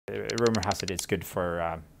rumor has it it's good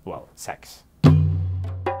for, well, sex.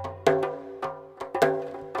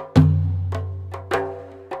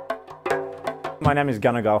 My name is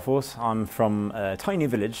Gunnar Garfors. I'm from a tiny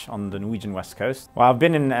village on the Norwegian west coast. Well, I've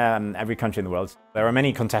been in every country in the world. There are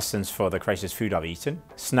many contestants for the craziest food I've eaten.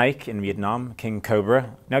 Snake in Vietnam, king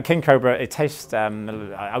cobra. Now, king cobra, it tastes,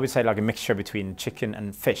 I would say, like a mixture between chicken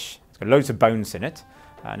and fish. It's got loads of bones in it,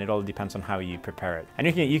 and it all depends on how you prepare it. And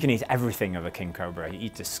you can eat everything of a king cobra. You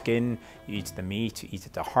eat the skin, you eat the meat, you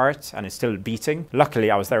eat the heart, and it's still beating. Luckily,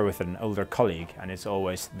 I was there with an older colleague, and it's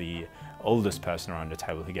always the oldest person around the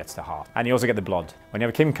table who gets the heart. And you also get the blood. When you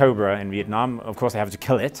have a king cobra in Vietnam, of course they have to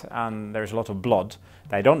kill it, and there's a lot of blood.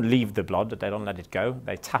 They don't leave the blood, they don't let it go.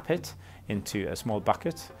 They tap it into a small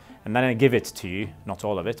bucket, and then they give it to you, not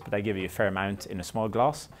all of it, but they give you a fair amount in a small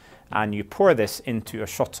glass, and you pour this into a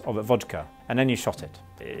shot of vodka, and then you shot it.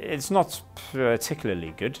 It's not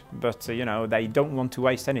particularly good, but you know, they don't want to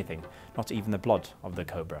waste anything, not even the blood of the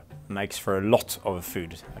cobra. It makes for a lot of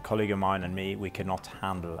food. A colleague of mine and me, we cannot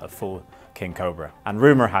handle a full king cobra. And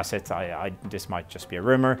rumor has it, this might just be a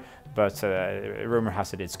rumor, but rumor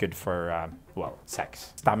has it it's good for, well,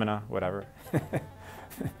 sex, stamina, whatever.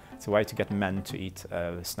 It's a way to get men to eat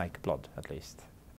snake blood, at least.